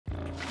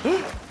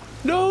No!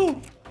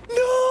 No!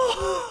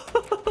 No!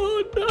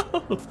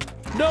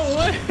 No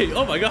way!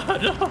 Oh my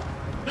god, no!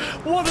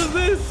 What is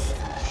this?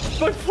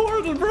 My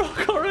portal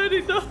broke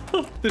already, no!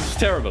 This is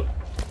terrible.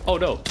 Oh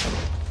no.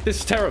 This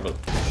is terrible.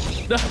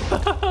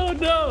 No,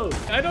 no!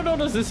 I don't know,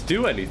 does this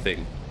do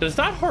anything? Does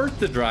that hurt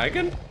the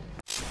dragon?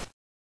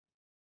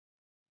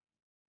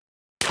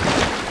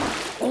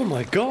 Oh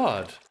my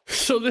god.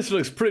 So this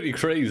looks pretty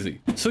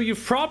crazy. So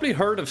you've probably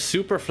heard of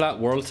super flat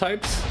world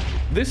types.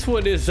 This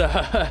one is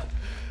a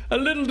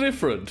little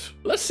different.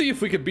 Let's see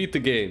if we can beat the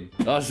game.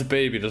 Oh, it's a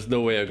baby. There's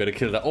no way I'm gonna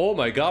kill that. Oh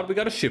my god, we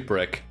got a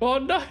shipwreck. Oh,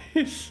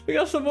 nice. We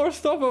got some more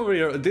stuff over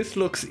here. This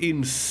looks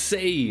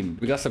insane.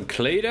 We got some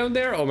clay down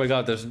there. Oh my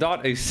god, there's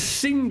not a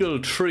single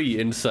tree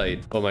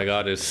inside. Oh my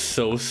god, it's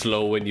so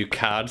slow when you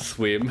can't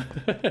swim.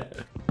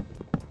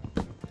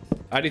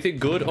 Anything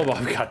good? Oh,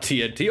 we got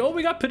TNT. Oh,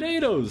 we got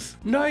potatoes.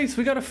 Nice.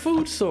 We got a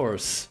food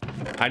source.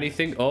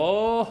 Anything?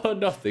 Oh,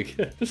 nothing.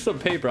 Just some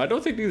paper. I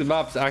don't think these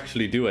maps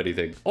actually do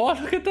anything. Oh,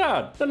 look at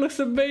that. That looks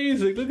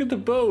amazing. Look at the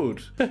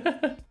boat.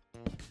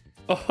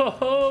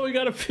 Oh, we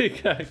got a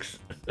pickaxe.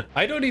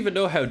 I don't even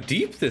know how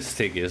deep this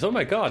thing is. Oh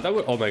my god. That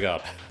would. Oh my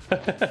god.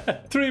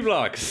 3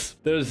 blocks.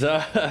 There's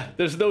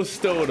no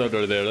stone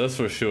under there. That's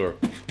for sure.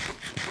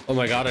 Oh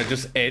my god. I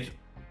just ate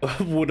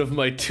one of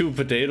my 2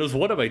 potatoes.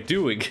 What am I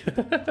doing?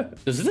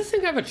 Does this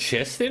thing have a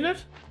chest in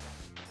it?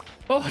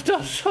 Oh, it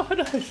does. Oh,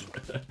 nice.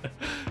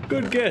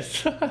 Good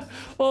guess.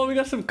 Oh, we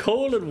got some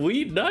coal and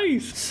wheat.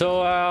 Nice.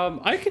 So,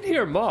 I can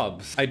hear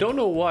mobs. I don't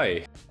know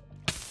why.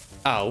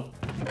 Ow.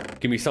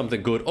 Give me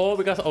something good. Oh,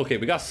 we got... Okay,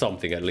 we got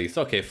something at least.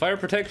 Okay, fire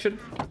protection.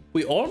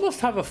 We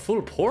almost have a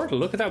full portal.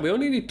 Look at that. We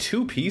only need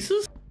 2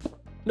 pieces?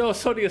 No,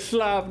 it's only a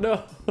slab.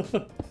 No.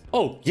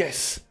 Oh,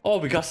 yes. Oh,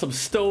 we got some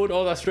stone.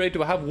 Oh, that's great.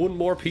 Do I have one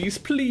more piece,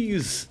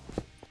 please?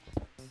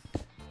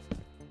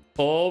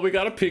 Oh, we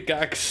got a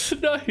pickaxe.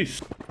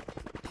 Nice.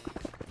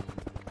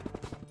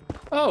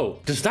 Oh,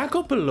 does that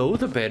go below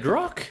the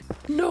bedrock?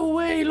 No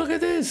way. Look at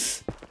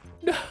this.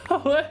 No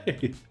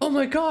way. Oh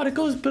my god, it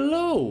goes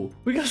below.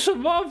 We got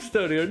some mobs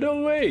down here.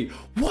 No way.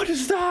 What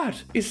is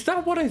that? Is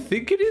that what I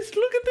think it is?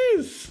 Look at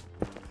this.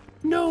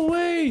 No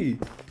way.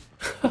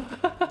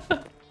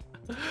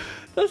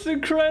 That's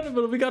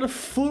incredible. We got a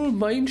full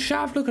mine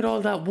shaft. Look at all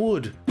that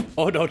wood.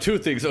 Oh no, 2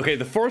 things. Okay,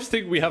 the first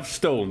thing, we have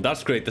stone.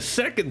 That's great. The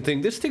second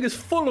thing, this thing is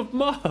full of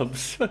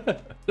mobs.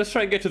 Let's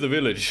try and get to the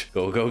village.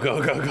 Go, go,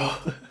 go, go,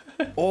 go.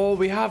 Oh,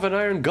 we have an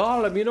iron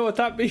golem. You know what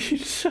that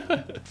means?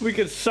 We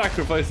can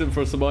sacrifice him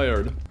for some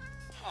iron.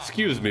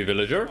 Excuse me,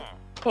 villager.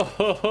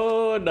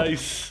 Oh,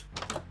 nice.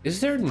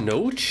 Is there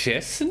no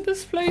chests in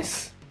this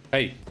place?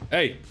 Hey,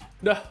 hey.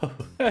 No.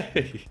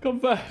 Hey, come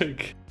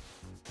back.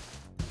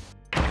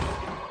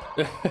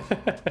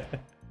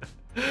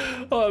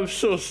 Oh, I'm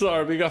so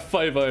sorry. We got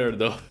 5 iron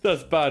though.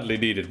 That's badly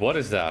needed. What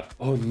is that?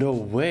 Oh, no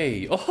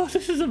way. Oh,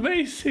 this is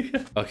amazing.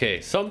 Okay,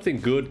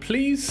 something good,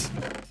 please.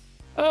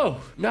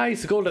 Oh,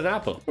 nice. Golden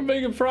apple. We're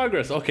making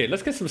progress. Okay,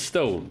 let's get some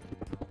stone.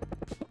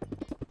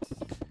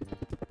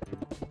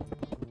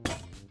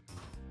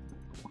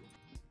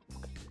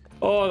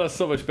 Oh, that's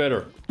so much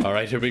better. All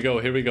right, here we go.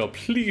 Here we go.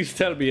 Please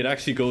tell me it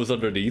actually goes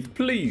underneath.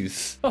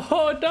 Please.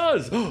 Oh, it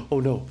does. Oh,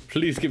 no.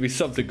 Please give me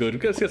something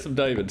good. Let's get some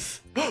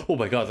diamonds. Oh,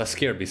 my God. That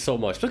scared me so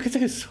much. Look at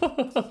this.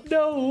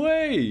 No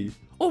way.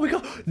 Oh, my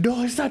God.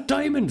 No, is that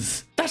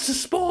diamonds? That's a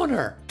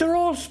spawner. They're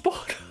all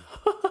spawned.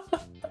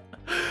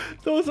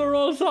 Those are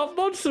all top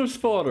monster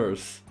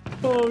spawners.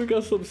 Oh, we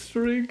got some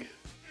string.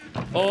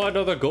 Oh,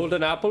 another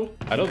golden apple.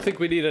 I don't think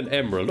we need an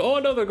emerald. Oh,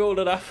 another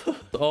golden apple.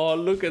 Oh,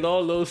 look at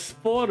all those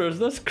spawners.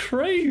 That's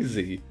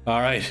crazy. All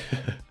right.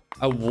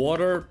 A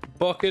water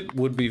bucket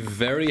would be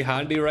very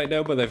handy right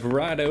now, but I've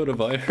ran out of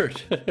iron.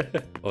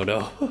 Oh,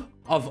 no.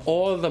 Of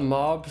all the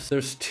mobs,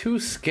 there's 2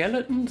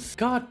 skeletons?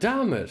 God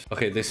damn it.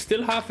 Okay, they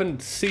still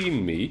haven't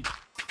seen me.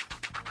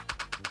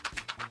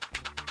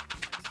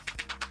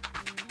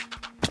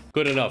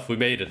 Good enough. We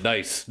made it.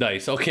 Nice.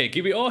 Nice. Okay,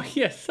 give me... Oh,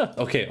 yes.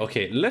 Okay,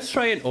 okay. Let's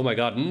try and... Oh, my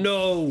God.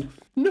 No.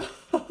 No.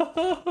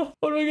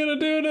 What are we going to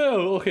do now?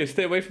 Okay,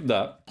 stay away from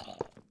that.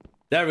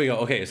 There we go.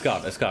 Okay, it's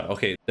gone. It's gone.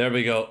 Okay, there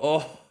we go.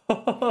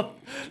 Oh,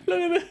 look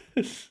at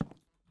this.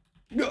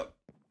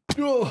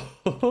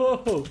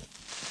 Oh.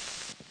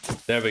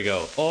 There we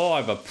go. Oh,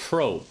 I'm a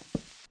pro.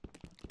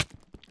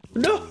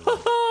 No.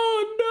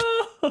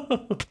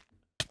 No.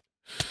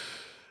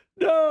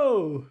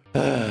 No.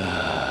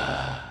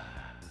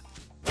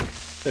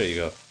 There you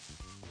go.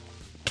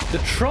 The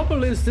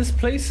trouble is this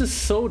place is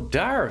so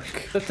dark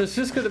that there's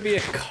just going to be a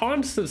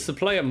constant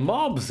supply of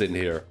mobs in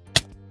here.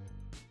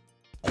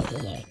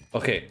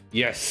 Okay,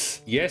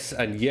 yes, yes,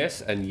 and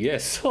yes, and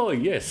yes. Oh,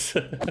 yes.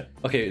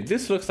 Okay,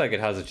 this looks like it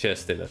has a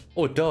chest in it.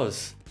 Oh, it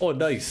does. Oh,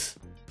 nice.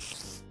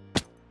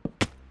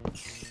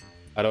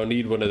 I don't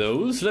need one of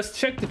those. Let's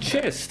check the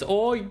chest.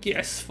 Oh,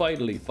 yes,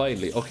 finally,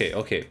 finally. Okay,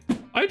 okay.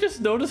 I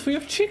just noticed we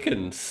have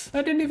chickens.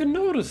 I didn't even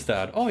notice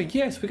that. Oh,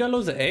 yes, we got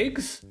loads of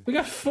eggs. We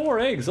got 4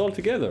 eggs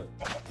altogether.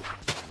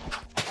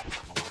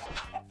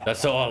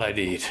 That's all I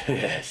need.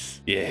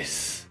 Yes,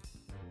 yes.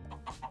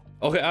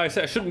 Okay, I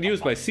said I shouldn't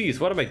use my seeds.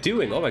 What am I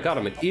doing? Oh my god,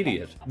 I'm an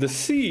idiot. The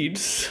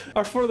seeds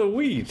are for the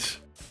wheat.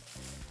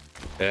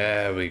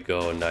 There we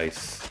go,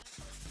 nice.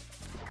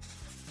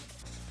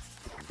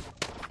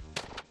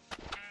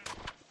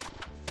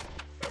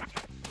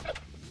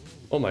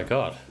 Oh my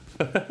god.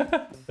 Look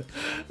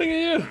at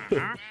you.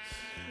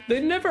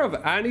 They never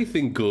have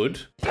anything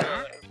good.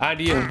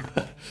 And you,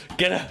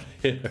 get out of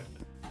here.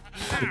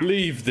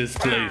 Leave this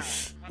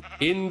place.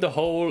 In the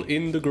hole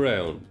in the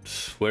ground,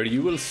 where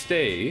you will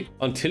stay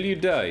until you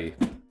die.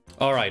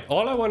 Alright,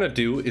 all I want to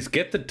do is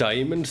get the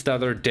diamonds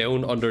that are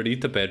down underneath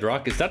the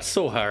bedrock. Is that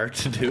so hard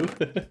to do?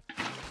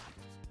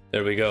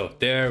 There we go.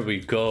 There we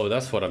go.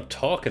 That's what I'm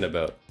talking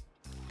about.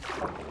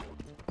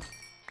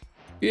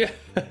 Yeah.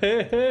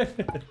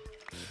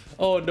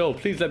 Oh no,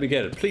 please let me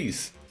get it.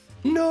 Please.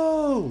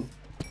 No!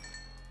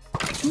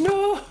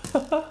 No!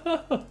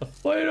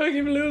 Why do I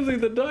keep losing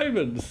the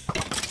diamonds?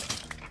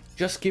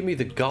 Just give me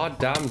the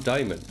goddamn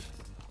diamond.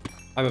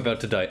 I'm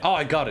about to die. Oh,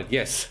 I got it.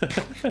 Yes.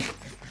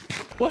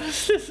 What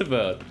is this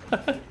about?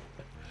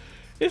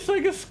 It's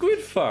like a squid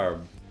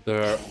farm.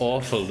 There are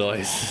awful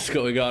noises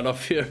going on up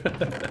here.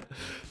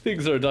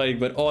 Things are dying,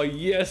 but oh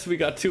yes, we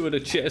got 2 in the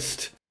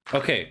chest.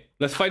 Okay,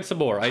 let's find some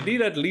more. I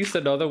need at least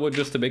another one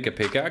just to make a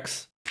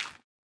pickaxe.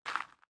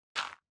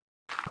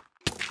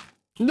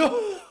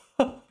 No!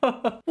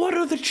 What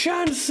are the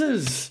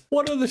chances?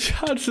 What are the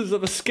chances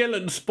of a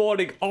skeleton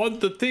spawning on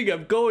the thing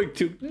I'm going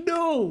to?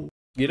 No!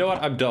 You know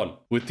what? I'm done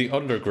with the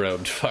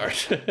underground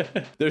part.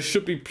 There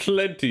should be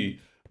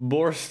plenty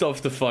more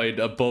stuff to find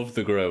above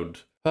the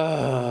ground.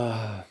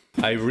 I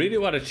really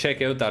want to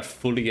check out that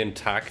fully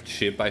intact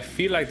ship. I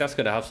feel like that's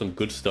going to have some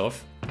good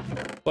stuff.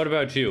 What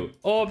about you?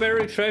 Oh,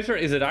 buried treasure.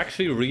 Is it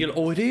actually real?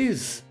 Oh, it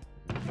is.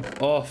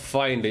 Oh,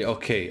 finally.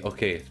 Okay,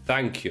 okay.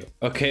 Thank you.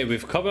 Okay,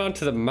 we've come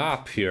onto the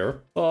map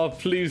here. Oh,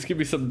 please give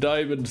me some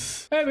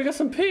diamonds. Hey, we got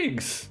some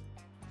pigs.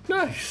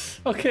 Nice.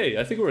 Okay,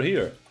 I think we're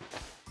here.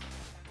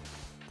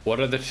 What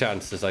are the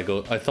chances I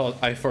go?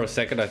 For a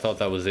second, I thought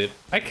that was it.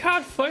 I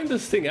can't find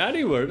this thing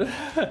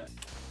anywhere.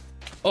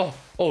 Oh,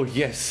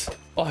 yes.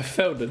 Oh, I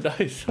found it.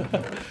 Nice.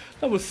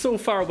 That was so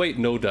far away.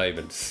 No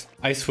diamonds.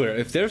 I swear,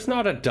 if there's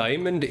not a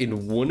diamond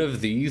in one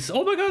of these...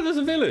 Oh my god, there's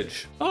a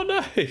village. Oh,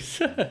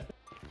 nice.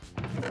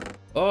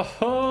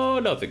 Oh,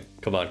 nothing.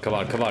 Come on, come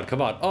on, come on,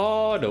 come on.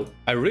 Oh, no.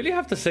 I really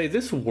have to say,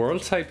 this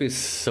world type is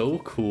so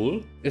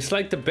cool. It's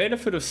like the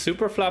benefit of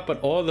super flat,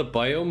 but all the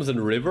biomes and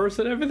rivers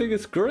and everything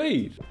is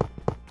great.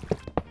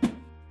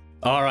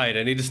 All right,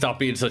 I need to stop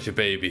being such a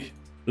baby.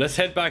 Let's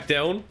head back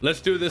down.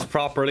 Let's do this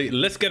properly.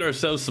 Let's get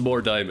ourselves some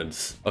more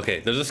diamonds. Okay,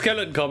 there's a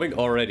skeleton coming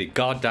already.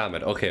 God damn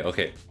it. Okay,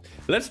 okay.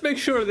 Let's make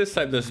sure this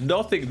time there's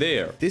nothing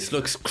there. This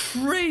looks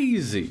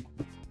crazy.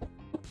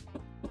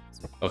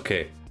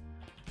 Okay.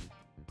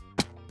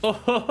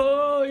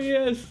 Oh,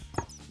 yes.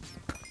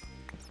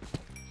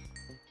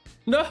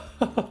 No.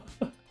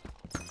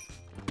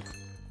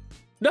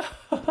 No.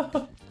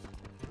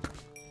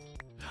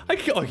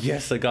 Oh,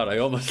 yes, I got it. I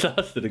almost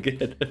lost it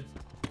again.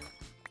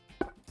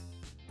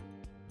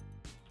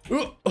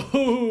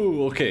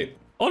 Oh, okay.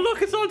 Oh,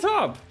 look, it's on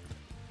top.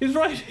 He's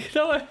riding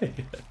away.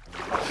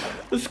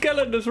 The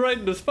skeleton is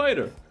riding the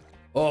spider.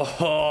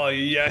 Oh,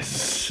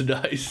 yes.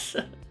 Nice.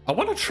 I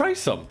want to try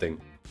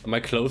something. Am I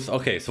close?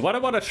 Okay, so what I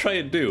want to try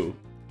and do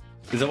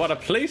is I want to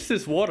place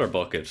this water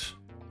bucket,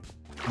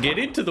 get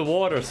into the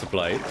water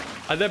supply,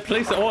 and then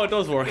place it. Oh, it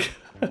does work.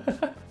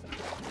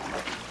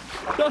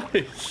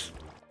 Nice.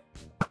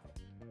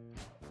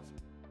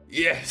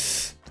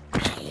 Yes.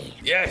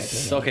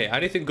 Yes. Okay,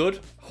 anything good?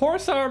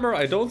 Horse armor,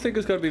 I don't think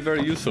is going to be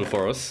very useful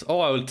for us. Oh,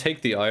 I will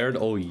take the iron.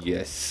 Oh,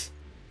 yes.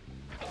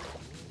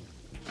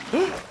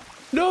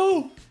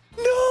 No!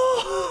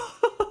 No!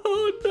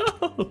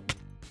 No!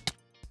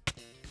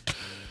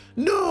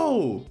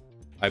 No!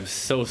 I'm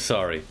so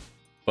sorry,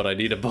 but I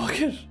need a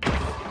bucket.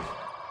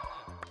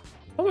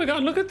 Oh my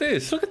god, look at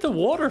this. Look at the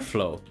water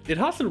flow. It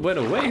hasn't went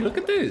away. Look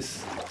at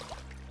this.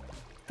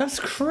 That's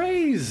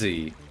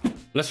crazy.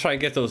 Let's try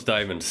and get those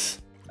diamonds.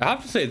 I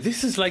have to say,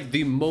 this is like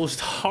the most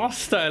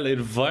hostile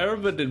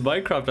environment in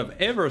Minecraft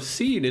I've ever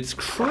seen. It's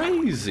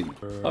crazy.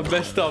 I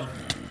messed up.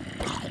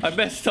 I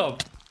messed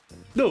up.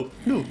 No,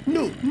 no,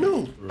 no,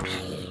 no.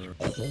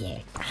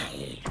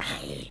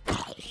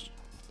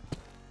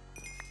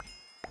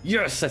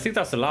 Yes, I think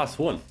that's the last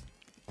one.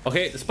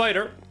 Okay, the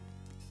spider.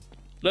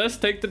 Let's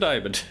take the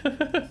diamond.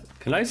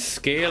 Can I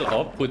scale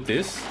up with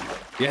this?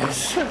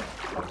 Yes.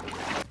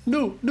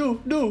 No, no,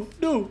 no,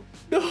 no,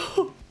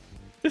 no.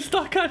 It's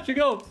not catching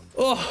up.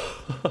 Oh.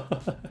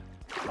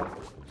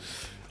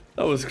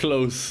 That was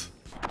close.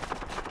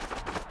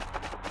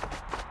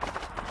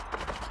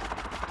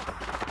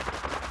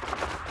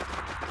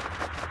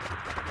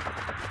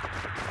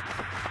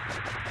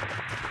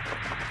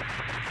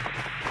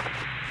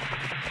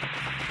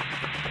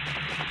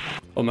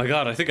 Oh my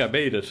god, I think I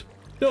made it.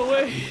 No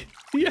way.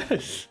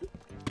 Yes.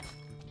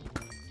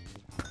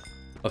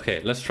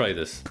 Okay, let's try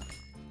this.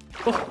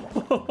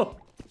 Oh,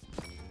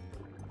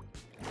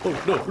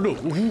 oh no,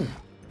 no.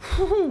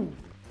 Ooh.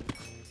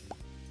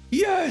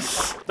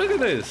 Yes! Look at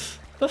this.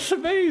 That's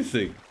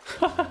amazing.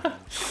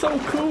 So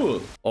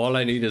cool. All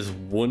I need is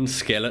one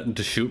skeleton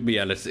to shoot me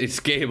and it's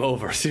game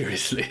over,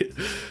 seriously.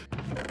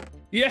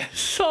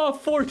 Yes, oh,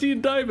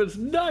 14 diamonds,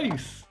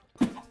 nice.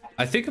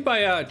 I think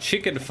my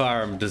chicken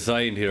farm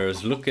design here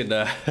is looking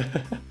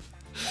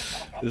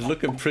is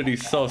looking pretty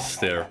sus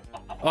there.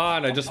 Oh,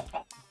 and I just,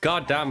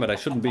 god damn it, I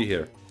shouldn't be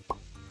here.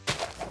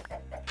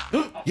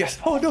 Yes,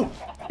 oh no,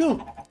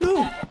 no,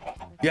 no.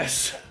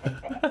 Yes.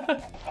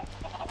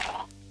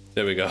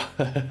 There we go.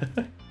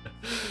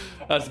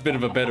 That's a bit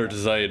of a better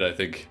design, I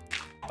think.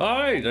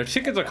 Alright, our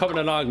chickens are coming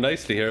along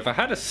nicely here. If I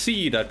had a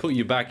seed, I'd put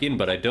you back in,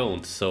 but I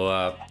don't.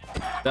 So,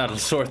 that'll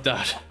sort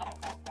that.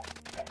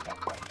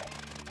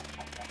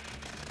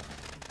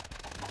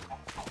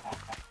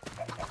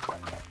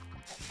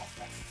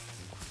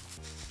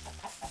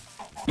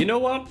 You know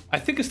what? I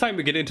think it's time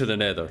we get into the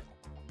nether.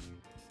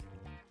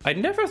 I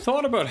never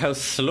thought about how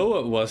slow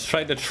it was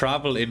trying to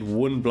travel in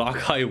 1 block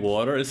high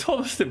water. It's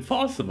almost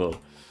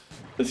impossible.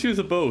 Let's use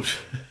a boat.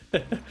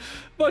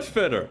 Much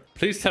better.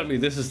 Please tell me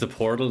this is the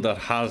portal that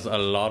has a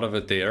lot of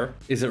it there.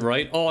 Is it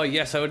right? Oh,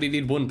 yes, I only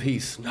need 1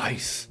 piece.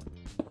 Nice.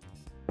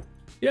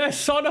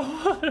 Yes, oh no.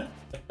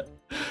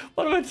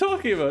 What am I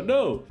talking about?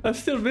 No, I'm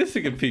still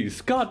missing a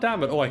piece. God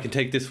damn it. Oh, I can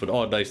take this one.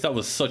 Oh, nice. That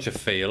was such a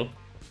fail.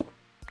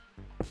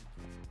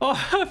 Oh, I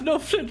have no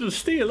flint and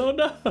steel. Oh,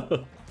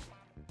 no.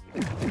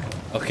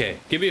 Okay,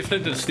 give me a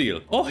flint and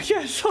steel. Oh,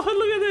 yes. Oh,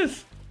 look at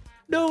this.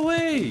 No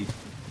way.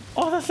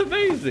 Oh, that's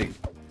amazing.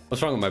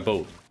 What's wrong with my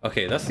boat?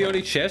 Okay, that's the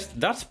only chest.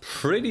 That's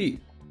pretty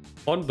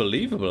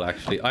unbelievable,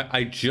 actually.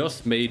 I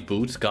just made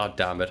boots. God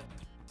damn it.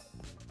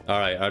 All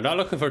right, I'm not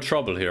looking for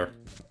trouble here.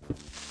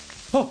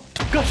 Oh,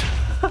 God.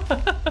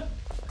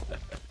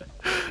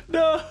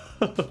 No.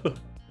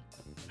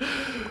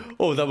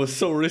 Oh, that was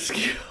so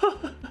risky.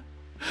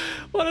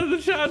 What are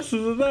the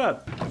chances of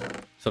that?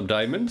 Some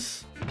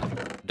diamonds.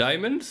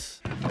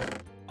 Diamonds.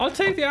 I'll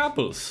take the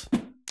apples.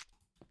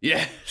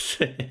 Yes.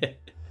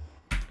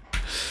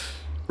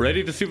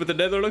 Ready to see what the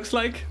nether looks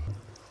like?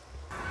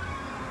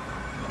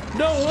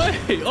 No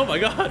way! Oh my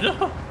god,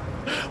 no!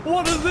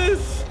 What is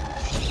this?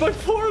 My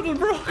portal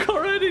broke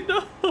already,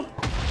 no!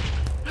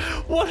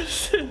 What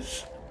is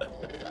this?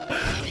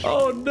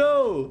 Oh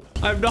no!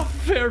 I'm not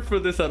prepared for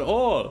this at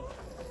all.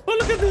 Oh,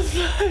 look at this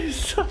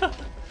place!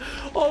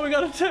 Oh, we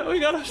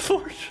got a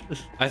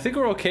fortress. I think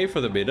we're okay for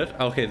the minute.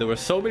 Okay, there were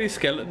so many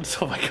skeletons.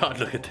 Oh my god,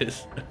 look at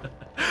this.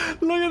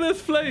 Look at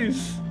this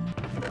place.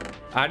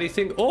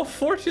 Anything? Oh,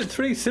 Fortune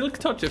 3 Silk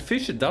Touch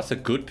Efficient. That's a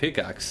good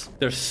pickaxe.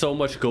 There's so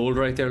much gold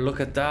right there. Look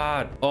at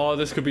that. Oh,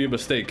 this could be a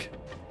mistake.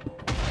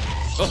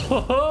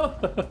 Oh,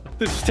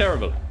 this is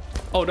terrible.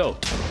 Oh no,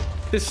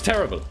 this is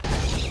terrible.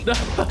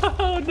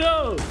 No,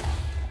 no.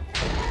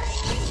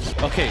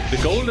 Okay, the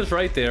gold is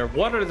right there.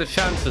 What are the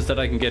chances that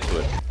I can get to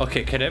it?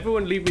 Okay, can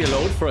everyone leave me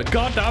alone for a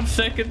goddamn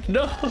second?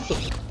 No.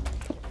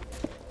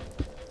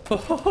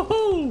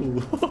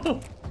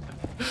 Oh.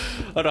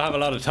 I don't have a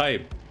lot of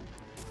time.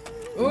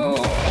 Oh.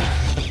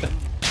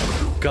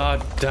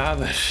 God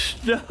damn it.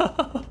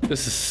 No.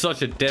 This is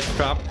such a death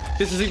trap.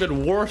 This is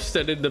even worse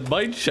than in the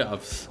mine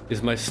shafts.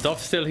 Is my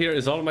stuff still here?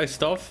 Is all my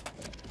stuff?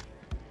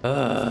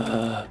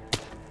 Oh,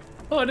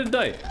 I didn't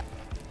die.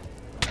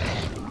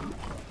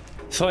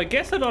 So I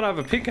guess I don't have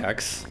a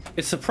pickaxe.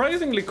 It's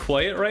surprisingly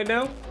quiet right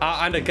now.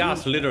 And a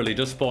gas literally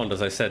just spawned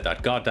as I said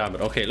that. God damn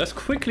it. Okay, let's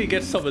quickly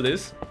get some of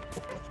this.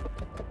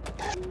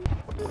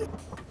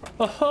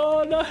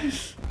 Oh,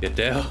 nice. Get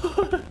down.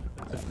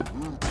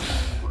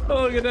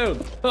 Oh, get down.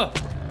 Oh,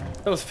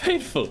 that was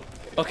painful.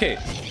 Okay,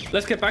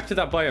 let's get back to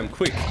that biome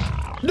quick.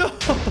 No.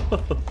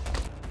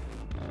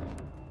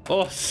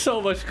 Oh,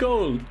 so much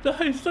gold.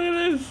 Nice, look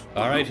at this.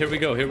 All right, here we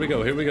go, here we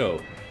go, here we go.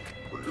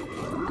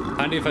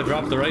 Handy if I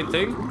drop the right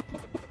thing.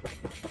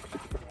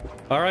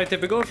 All right,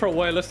 they've been going for a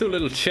while. Let's do a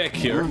little check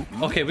here.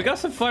 Okay, we got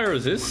some fire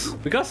resist.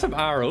 We got some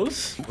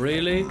arrows.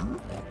 Really?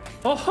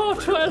 Oh,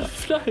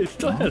 12. Nice,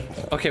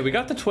 12. Okay, we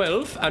got the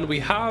 12 and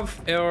we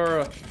have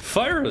our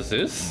fire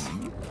resist.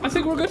 I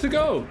think we're good to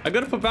go. I'm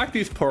gonna put back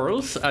these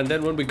pearls and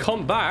then when we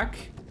come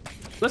back,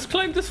 let's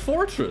climb this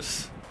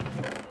fortress.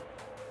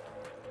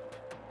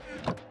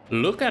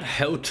 Look at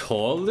how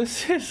tall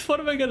this is. What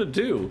am I gonna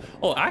do?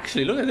 Oh,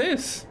 actually, look at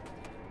this.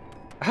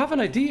 I have an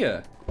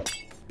idea.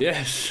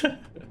 Yes.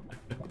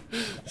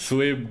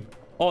 Swim.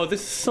 Oh,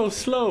 this is so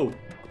slow.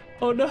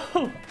 Oh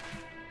no.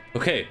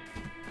 Okay.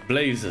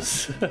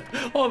 Blazes.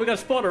 Oh, we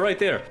got a spawner right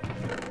there.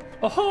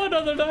 Oh,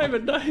 another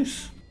diamond.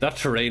 Nice. That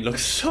terrain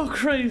looks so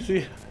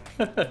crazy.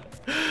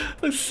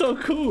 Looks so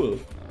cool.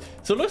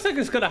 So it looks like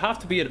it's gonna have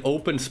to be an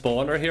open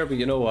spawner here, but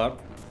you know what?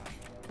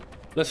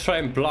 Let's try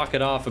and block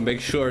it off and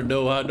make sure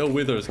no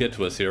withers get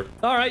to us here.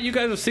 All right, you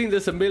guys have seen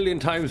this a million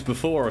times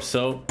before,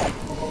 so...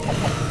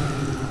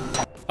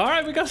 All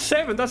right, we got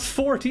 7. That's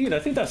 14. I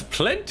think that's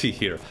plenty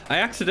here. I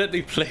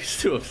accidentally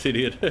placed 2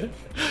 obsidian.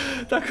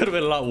 That could have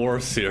been a lot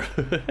worse here.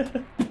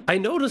 I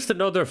noticed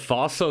another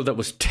fossil that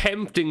was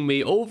tempting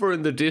me over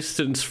in the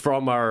distance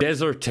from our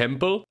desert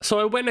temple. So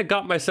I went and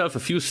got myself a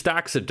few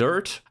stacks of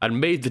dirt and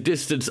made the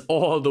distance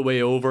all the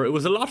way over. It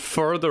was a lot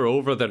further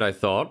over than I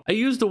thought. I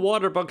used the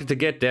water bucket to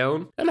get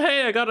down, and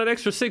hey, I got an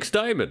extra 6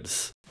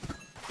 diamonds.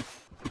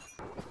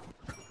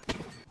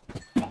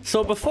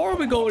 So before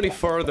we go any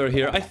further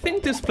here, I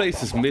think this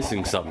place is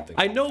missing something.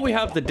 I know we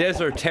have the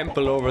desert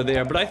temple over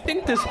there, but I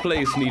think this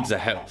place needs a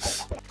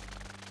house.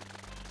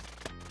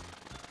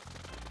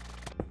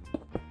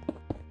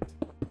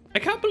 I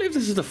can't believe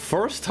this is the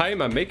first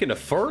time I'm making a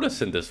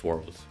furnace in this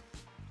world.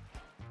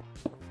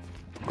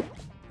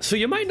 So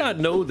you might not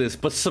know this,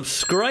 but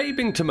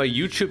subscribing to my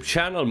YouTube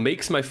channel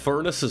makes my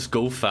furnaces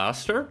go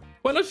faster.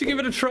 Why don't you give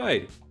it a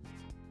try?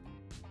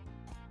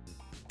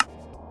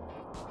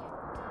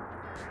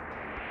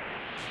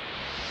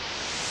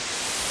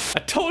 I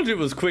told you it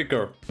was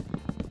quicker.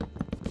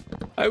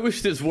 I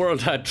wish this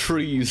world had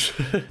trees.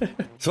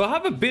 So I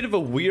have a bit of a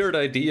weird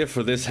idea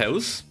for this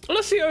house.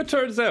 Let's see how it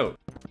turns out.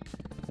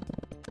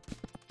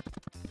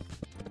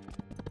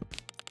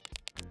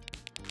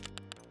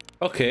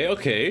 Okay,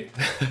 okay.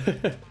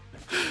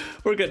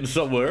 We're getting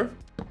somewhere.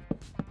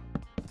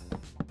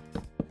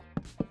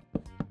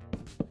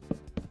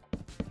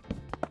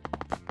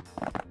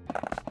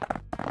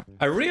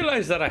 I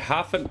realize that I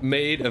haven't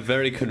made a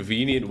very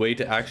convenient way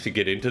to actually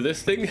get into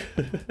this thing.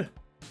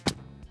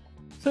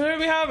 So here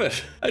we have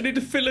it. I need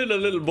to fill in a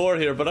little more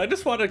here, but I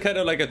just wanted kind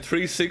of like a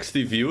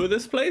 360 view of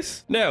this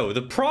place. Now,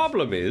 the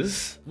problem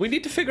is we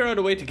need to figure out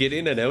a way to get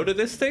in and out of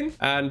this thing.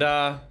 And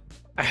I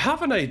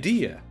have an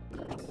idea.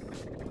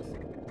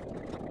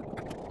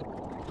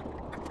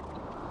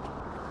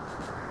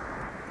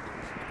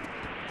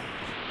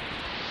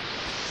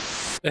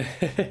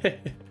 Hey,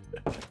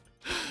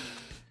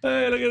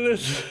 look at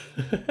this.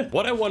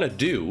 What I want to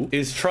do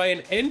is try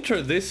and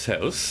enter this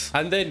house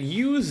and then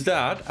use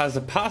that as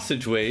a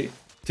passageway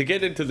to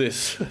get into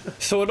this.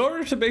 So in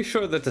order to make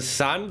sure that the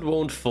sand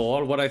won't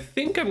fall, what I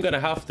think I'm going to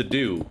have to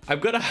do, I'm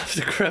going to have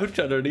to crouch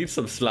underneath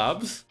some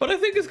slabs, but I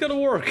think it's going to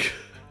work.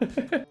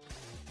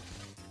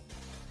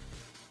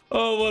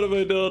 Oh, what have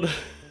I done?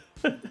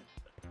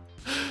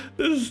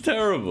 This is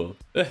terrible.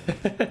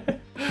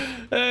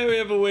 Hey, we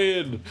have a way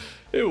in.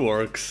 It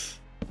works.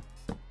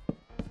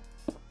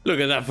 Look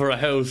at that for a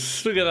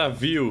house. Look at that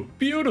view.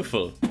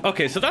 Beautiful.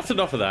 Okay, so that's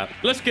enough of that.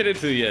 Let's get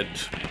into the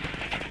end.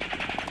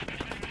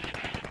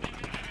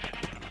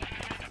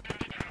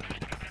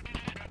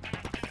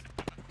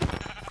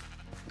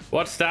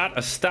 What's that?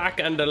 A stack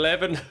and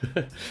 11?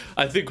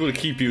 I think we'll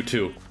keep you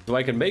 2. So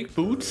I can make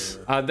boots,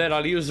 and then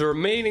I'll use the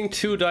remaining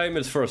 2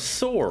 diamonds for a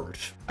sword.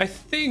 I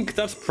think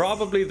that's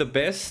probably the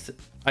best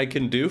I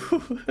can do.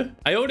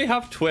 I only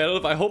have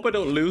 12. I hope I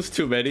don't lose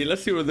too many.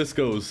 Let's see where this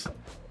goes.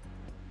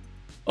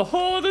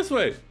 Oh, this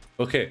way.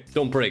 Okay,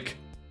 don't break.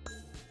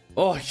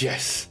 Oh,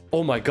 yes.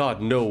 Oh my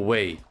god, no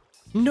way.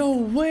 No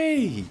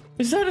way.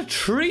 Is that a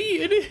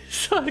tree? It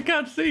is. I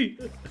can't see.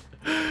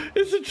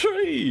 It's a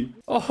tree.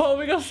 Oh,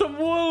 we got some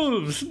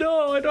wolves.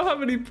 No, I don't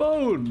have any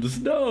bones.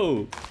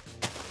 No.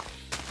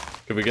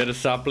 Can we get a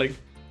sapling?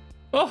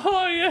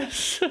 Oh,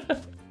 yes.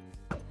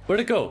 Where'd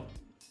it go?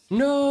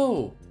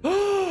 No.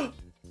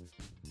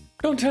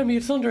 Don't tell me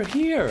it's under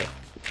here.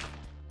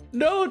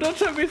 No, don't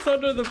tell me it's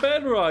under the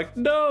bedrock.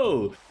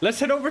 No.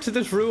 Let's head over to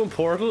this ruin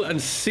portal and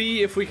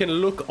see if we can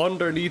look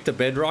underneath the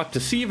bedrock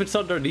to see if it's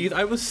underneath.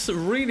 I was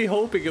really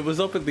hoping it was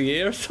up in the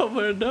air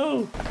somewhere.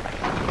 No.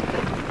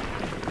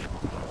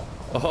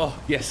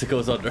 Oh, yes, it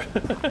goes under.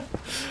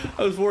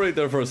 I was worried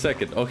there for a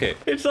second. Okay,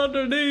 it's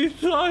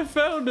underneath. I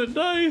found it.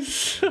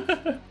 Nice.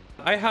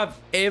 I have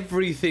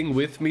everything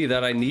with me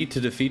that I need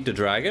to defeat the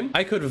dragon.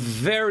 I could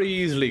very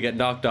easily get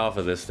knocked off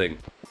of this thing.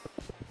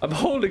 I'm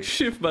holding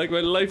shift like my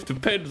life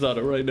depends on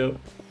it right now.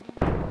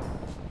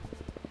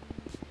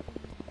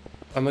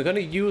 Am I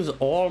gonna use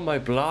all my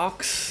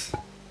blocks?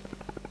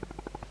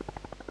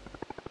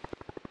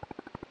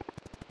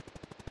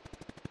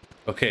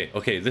 Okay,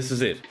 okay, this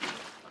is it.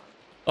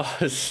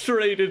 Oh,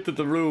 straight into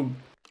the room.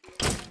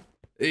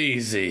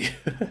 Easy.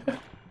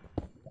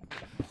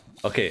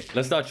 Okay,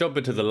 let's not jump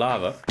into the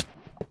lava.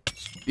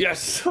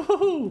 Yes!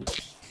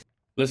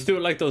 Let's do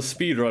it like those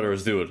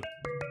speedrunners do it.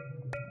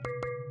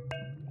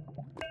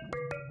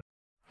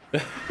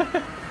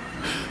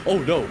 Oh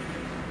no.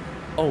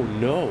 Oh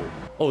no.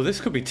 Oh, this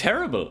could be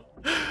terrible.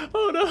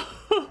 Oh no.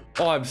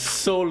 Oh, I'm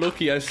so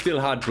lucky I still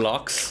had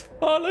blocks.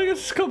 Oh, look,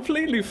 it's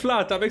completely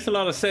flat. That makes a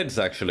lot of sense,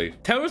 actually.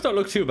 Towers don't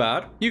look too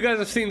bad. You guys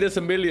have seen this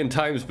a million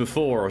times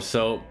before,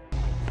 so...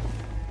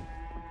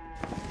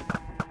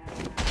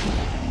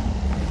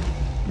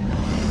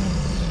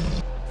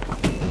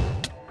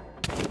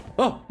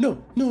 Oh,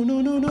 no. No,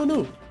 no, no, no,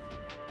 no.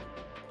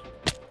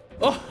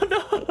 Oh,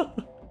 no.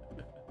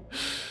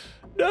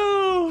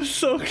 No,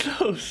 so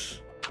close.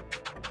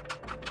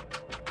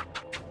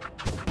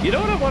 You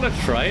know what I want to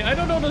try? I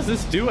don't know, does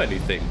this do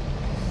anything?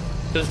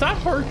 Does that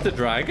hurt the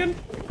dragon?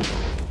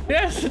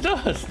 Yes, it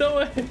does. No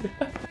way.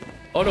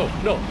 Oh, no,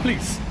 no,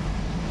 please.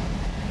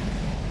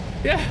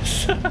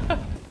 Yes.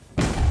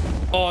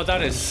 Oh,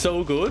 that is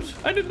so good.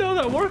 I didn't know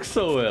that works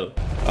so well.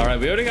 All right,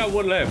 we only got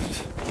one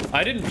left.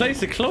 I didn't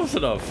place it close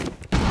enough.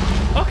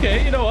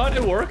 Okay, you know what?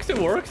 It worked. It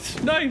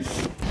worked.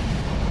 Nice.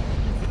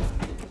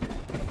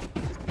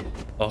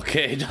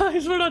 Okay,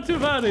 nice. We're not too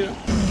bad here.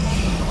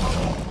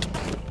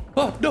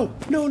 Oh, no.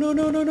 No, no,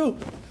 no, no, no.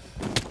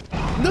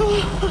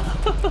 No.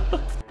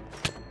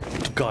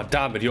 God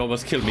damn it. You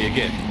almost killed me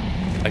again.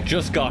 I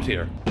just got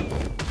here.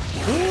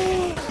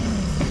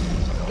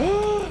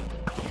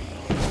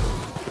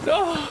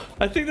 No.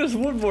 I think there's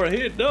one more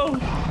hit. No.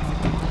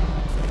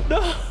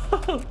 No.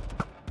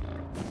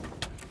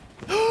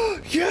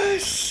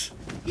 Yes.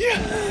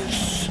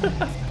 Yes.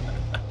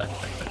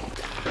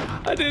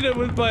 I did it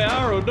with my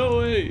arrow. No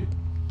way.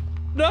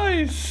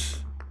 Nice.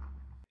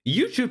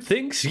 YouTube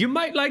thinks you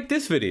might like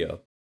this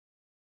video.